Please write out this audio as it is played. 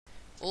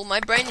Well,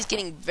 my brain is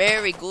getting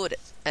very good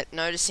at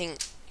noticing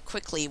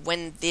quickly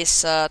when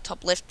this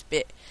top left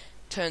bit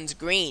turns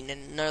green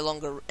and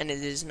it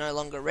is no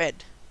longer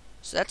red.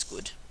 So that's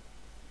good.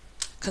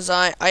 Because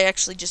I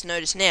actually just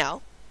noticed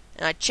now,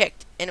 and I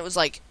checked, and it was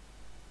like,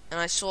 and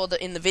I saw that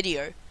in the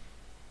video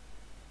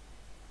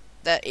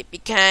that it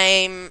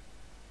became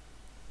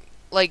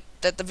like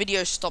that the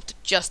video stopped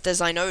just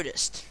as I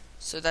noticed.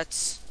 So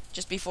that's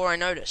just before I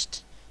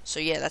noticed.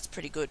 So yeah, that's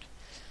pretty good.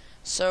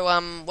 So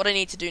what I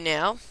need to do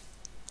now,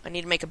 I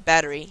need to make a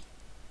battery.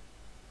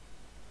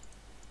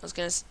 I was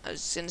gonna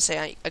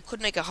say I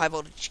could make a high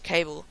voltage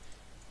cable,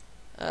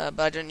 but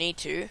I don't need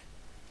to.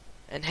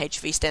 And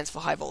HV stands for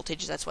high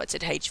voltage. That's why it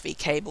said HV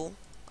cable,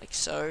 like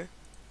so.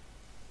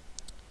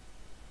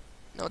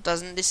 No, it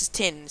doesn't. This is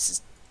tin. This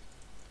is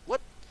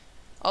what?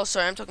 Oh,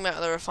 sorry. I'm talking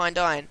about the refined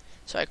iron.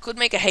 So I could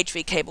make a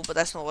HV cable, but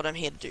that's not what I'm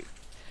here to do.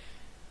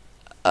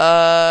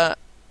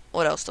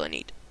 What else do I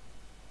need?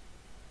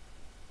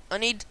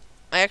 I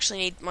actually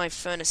need my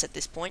furnace at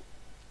this point.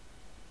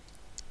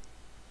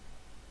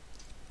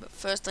 But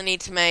first I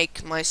need to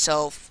make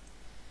myself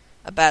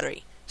a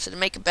battery. So to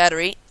make a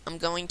battery, I'm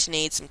going to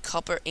need some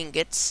copper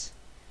ingots.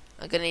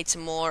 I'm going to need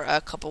some more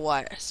copper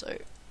wire. So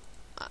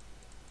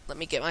let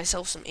me get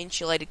myself some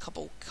insulated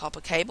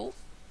copper cable.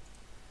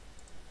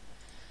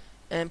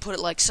 And put it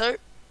like so.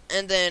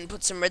 And then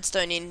put some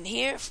redstone in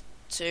here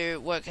to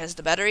work as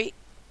the battery.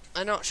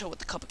 I'm not sure what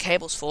the copper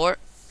cable's for.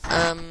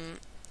 And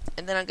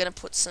then I'm going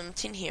to put some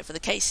tin here for the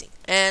casing.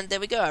 And there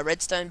we go, a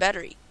redstone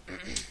battery.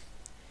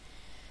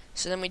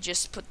 So then we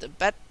just put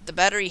the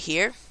battery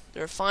here,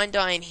 the refined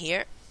iron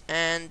here,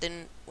 and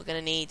then we're going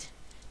to need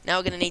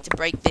to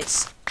break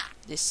this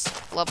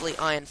lovely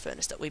iron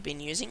furnace that we've been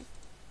using.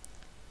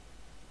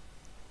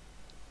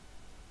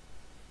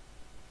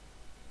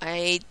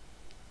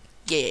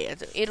 Yeah,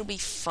 it'll be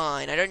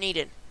fine. I don't need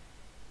it.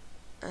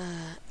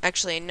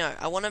 Actually, no.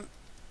 I want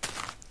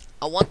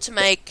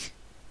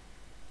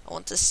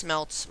to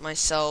smelt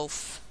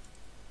myself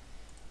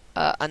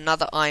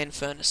another iron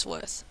furnace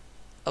worth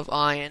of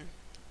iron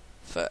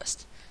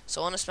first.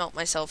 So I want to smelt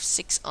myself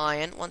 6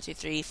 iron. 1, 2,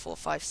 3, 4,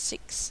 5,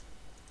 6.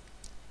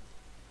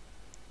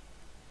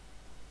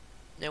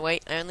 No,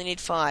 wait. I only need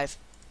 5.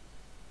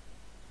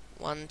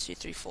 1, 2,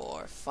 3,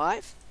 4,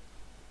 5.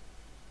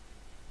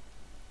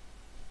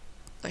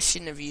 I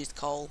shouldn't have used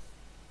coal.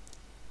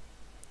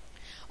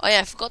 Oh yeah,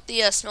 I forgot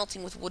the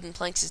smelting with wooden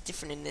planks is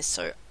different in this,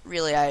 so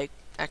really I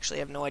actually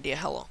have no idea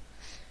how long.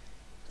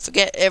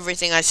 Forget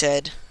everything I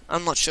said.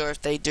 I'm not sure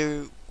if they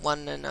do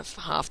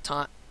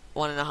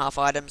 1.5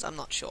 items, I'm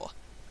not sure.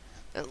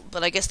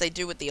 But I guess they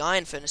do with the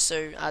iron furnace,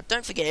 so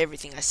don't forget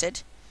everything I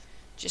said.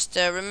 Just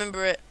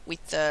remember it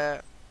with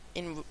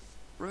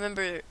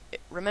remember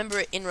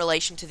it in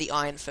relation to the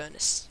iron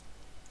furnace.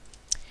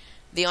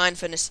 The iron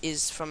furnace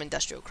is from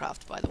Industrial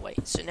Craft, by the way.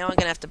 So now I'm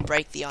going to have to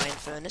break the iron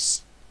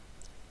furnace.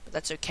 But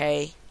that's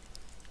okay,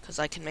 because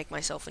I can make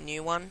myself a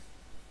new one.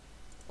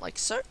 Like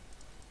so.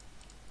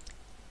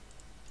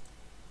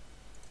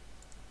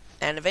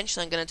 And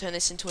eventually I'm going to turn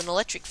this into an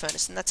electric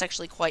furnace, and that's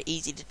actually quite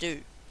easy to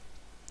do.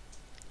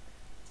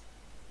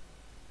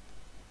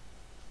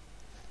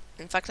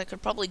 In fact, I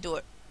could probably do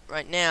it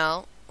right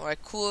now, or I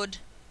could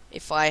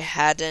if I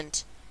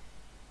hadn't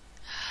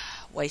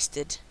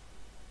wasted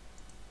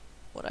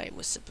what I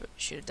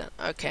should have done.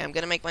 Okay, I'm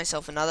going to make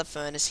myself another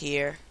furnace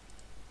here.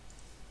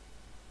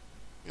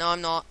 No,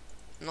 I'm not.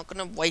 I'm not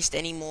going to waste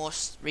any more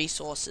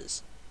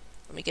resources.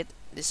 Let me get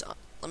this.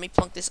 Let me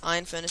plunk this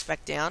iron furnace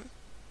back down,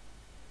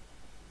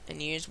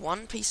 and use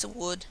 1 piece of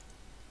wood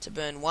to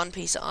burn 1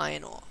 piece of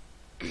iron ore.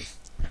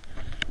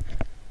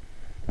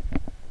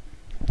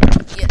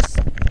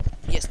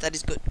 Yes, that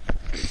is good.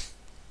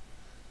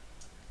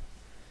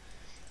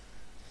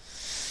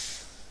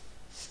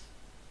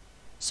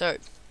 So,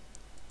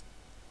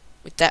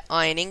 with that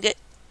iron ingot,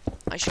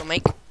 I shall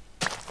make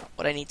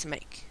what I need to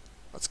make.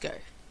 Let's go.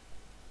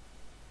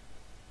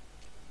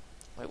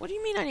 Wait, what do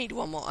you mean I need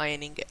 1 more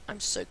iron ingot? I'm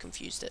so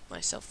confused at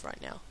myself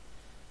right now.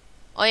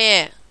 Oh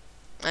yeah,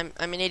 I'm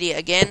an idiot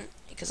again,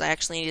 because I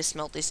actually need to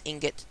smelt this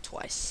ingot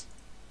twice.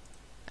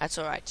 That's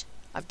alright.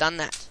 I've done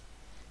that.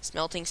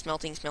 Smelting,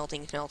 smelting,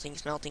 smelting, smelting,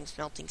 smelting,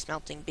 smelting,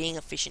 smelting, being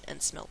efficient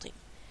and smelting.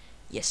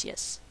 Yes,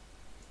 yes.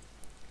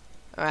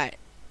 Alright.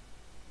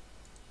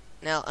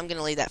 Now, I'm going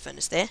to leave that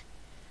furnace there.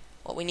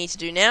 What we need to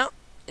do now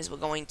is we're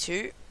going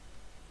to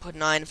put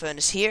an iron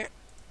furnace here,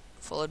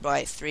 followed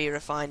by 3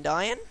 refined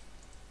iron,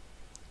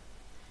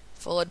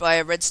 followed by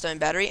a redstone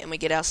battery, and we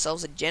get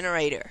ourselves a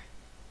generator.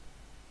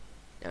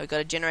 Now we've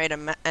got a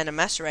generator and a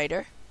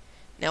macerator.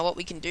 Now what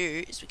we can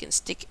do is we can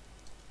stick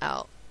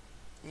our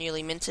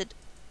newly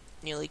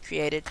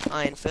created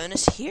iron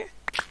furnace here,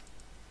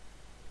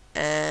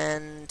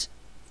 and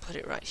put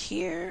it right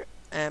here,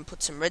 and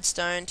put some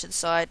redstone to the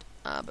side.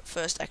 But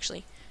first,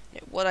 actually,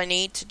 what I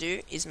need to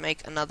do is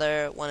make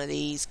another one of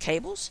these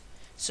cables.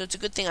 So it's a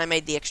good thing I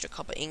made the extra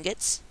copper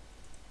ingots.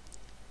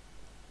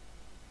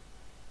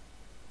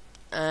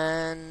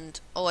 And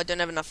oh, I don't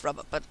have enough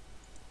rubber, but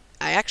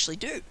I actually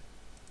do.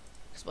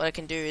 Because what I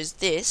can do is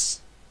this.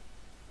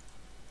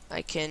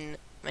 I can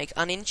make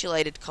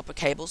uninsulated copper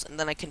cables, and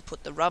then I can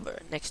put the rubber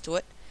next to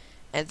it,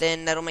 and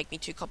then that'll make me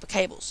 2 copper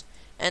cables.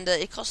 And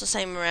it costs the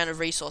same amount of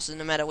resources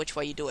no matter which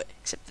way you do it,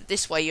 except that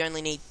this way you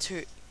only need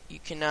 2. You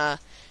can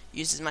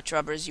use as much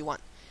rubber as you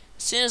want.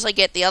 As soon as I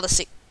get the other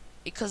 6,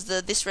 because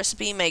this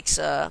recipe makes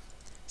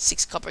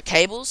 6 copper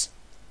cables,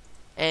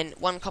 and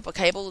 1 copper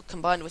cable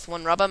combined with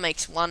 1 rubber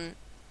makes one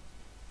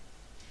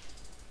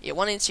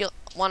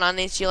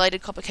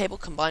uninsulated copper cable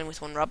combined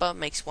with 1 rubber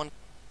makes 1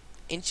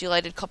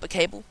 insulated copper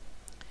cable.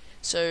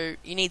 So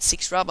you need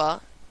 6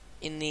 rubber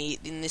in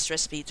this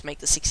recipe to make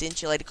the 6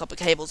 insulated copper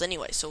cables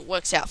anyway, so it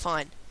works out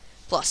fine.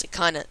 Plus,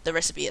 the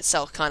recipe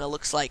itself kind of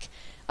looks like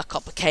a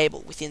copper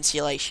cable with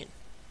insulation.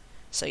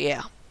 So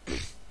yeah,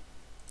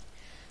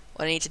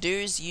 what I need to do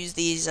is use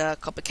these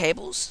copper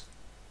cables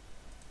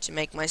to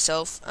make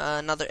myself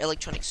another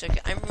electronic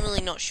circuit. I'm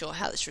really not sure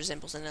how this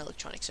resembles an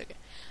electronic circuit.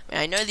 I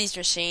mean, I know these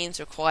machines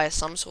require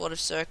some sort of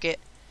circuit,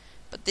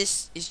 but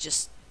this is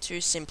just too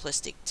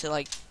simplistic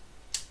to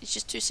it's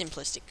just too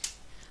simplistic.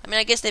 I mean,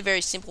 I guess they're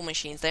very simple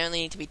machines. They only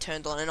need to be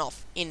turned on and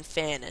off, in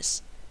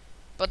fairness.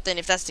 But then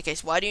if that's the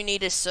case, why do you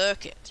need a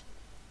circuit?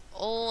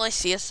 Oh, I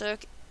see a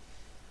circuit.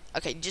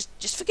 Okay,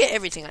 just forget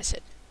everything I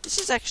said. This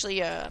is actually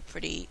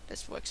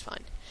this works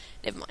fine.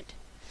 Never mind.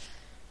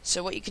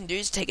 So what you can do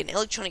is take an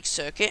electronic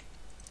circuit,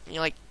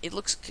 and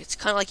it's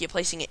kind of like you're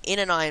placing it in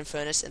an iron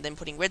furnace and then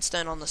putting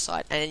redstone on the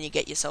side, and then you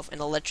get yourself an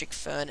electric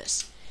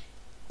furnace.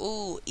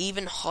 Ooh,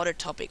 even hotter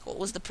topic. What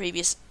was the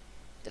previous?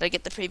 Did I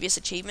get the previous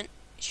achievement?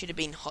 It should have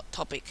been hot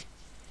topic.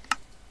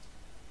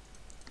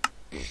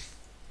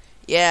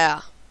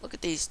 Yeah, look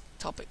at these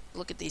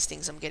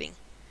things I'm getting.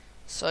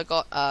 So I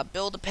got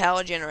build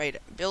a generator,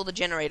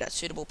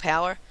 suitable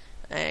power,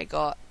 and I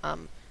got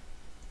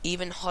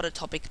even hotter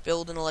topic,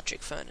 build an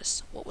electric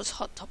furnace. What was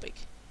hot topic?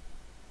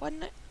 Why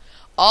didn't I?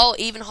 Oh,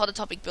 even hotter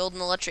topic, build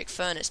an electric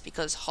furnace,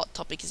 because hot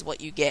topic is what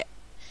you get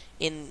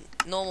in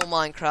normal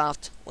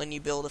Minecraft when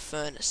you build a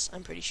furnace.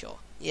 I'm pretty sure.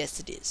 Yes,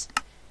 it is.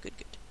 Good.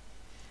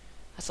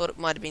 I thought it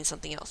might have been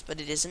something else,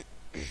 but it isn't.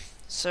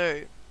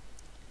 So,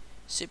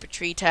 super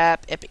tree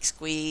tap, epic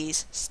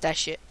squeeze,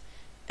 stash it,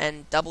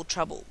 and double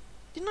trouble.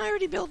 Didn't I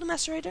already build a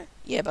macerator?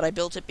 Yeah, but I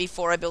built it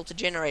before I built a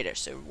generator,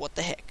 so what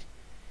the heck.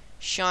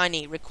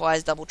 Shiny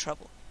requires double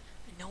trouble.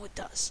 I know it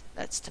does.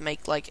 That's to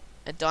make like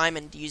a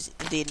diamond using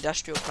the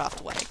industrial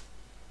craft way.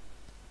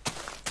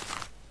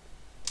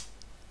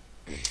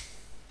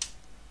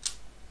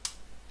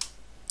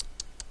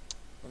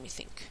 Let me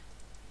think.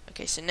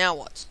 Okay, so now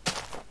what?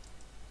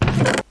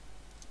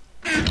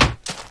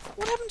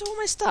 What happened to all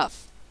my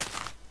stuff?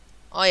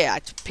 Oh yeah, I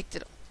picked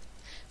it up.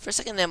 For a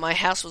second there, my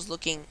house was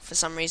looking, for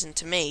some reason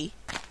to me,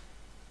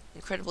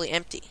 incredibly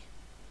empty.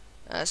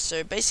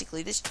 So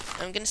basically,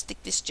 I'm gonna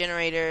stick this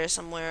generator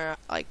somewhere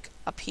like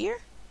up here.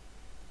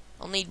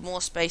 I'll need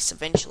more space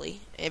eventually.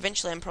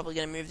 Eventually, I'm probably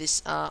gonna move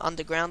this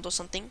underground or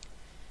something.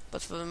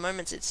 But for the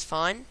moment, it's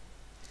fine.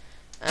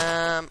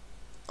 I'm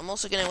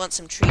also gonna want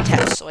some tree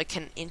taps so I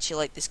can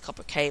insulate this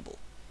copper cable.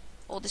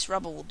 All this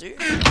rubber will do.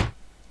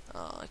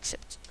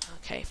 Except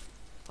okay,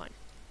 fine.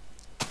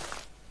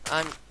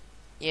 I'm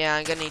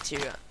gonna need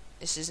to.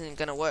 This isn't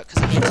gonna work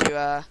because I need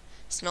to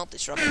smelt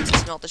this rubber. To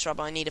smelt this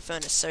rubber, I need a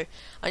furnace. So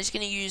I'm just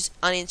gonna use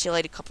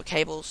uninsulated copper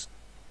cables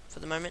for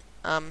the moment.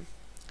 I'm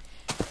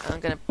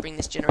gonna bring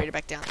this generator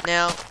back down.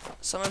 Now,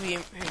 some of you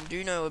who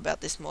do know about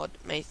this mod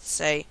may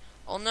say,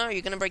 "Oh no,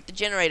 you're gonna break the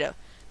generator."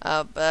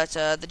 But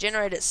the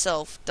generator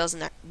itself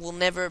will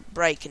never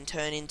break and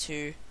turn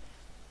into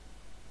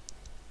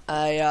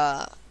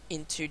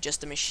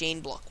just a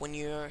machine block when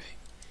you're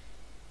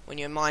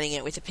mining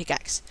it with a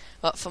pickaxe.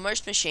 But for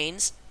most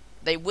machines,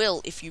 they will,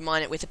 if you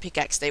mine it with a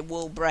pickaxe, they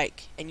will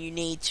break, and you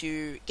need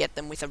to get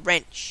them with a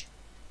wrench.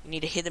 You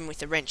need to hit them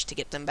with a wrench to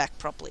get them back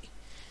properly.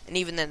 And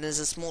even then, there's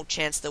a small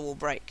chance they will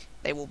break.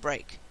 But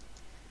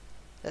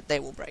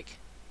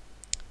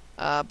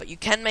you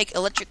can make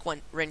electric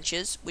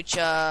wrenches, which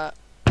are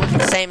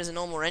the same as a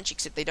normal wrench,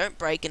 except they don't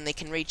break and they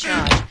can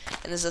recharge.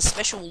 And there's a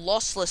special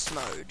lossless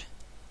mode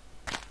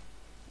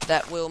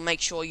that will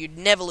make sure you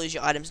never lose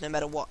your items no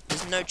matter what.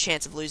 There's no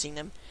chance of losing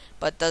them,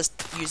 but it does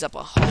use up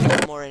a whole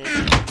lot more energy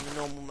than the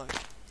normal mode.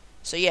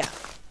 So yeah,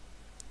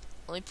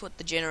 let me put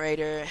the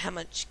generator. How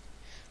much?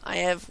 I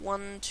have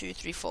 1, 2,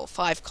 3, 4,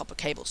 5 copper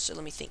cables. So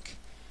let me think.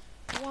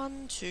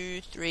 1,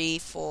 2, 3,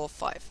 4,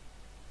 5.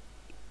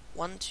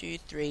 1, 2,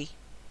 3,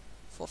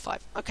 4,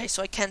 5. Okay,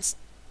 so I can.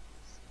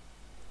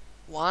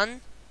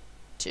 1,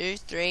 2,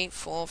 3,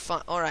 4,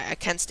 5. All right, I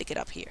can stick it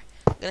up here.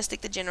 I'm gonna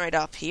stick the generator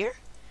up here.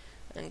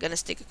 I'm gonna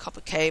stick a copper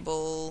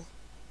cable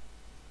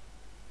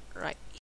right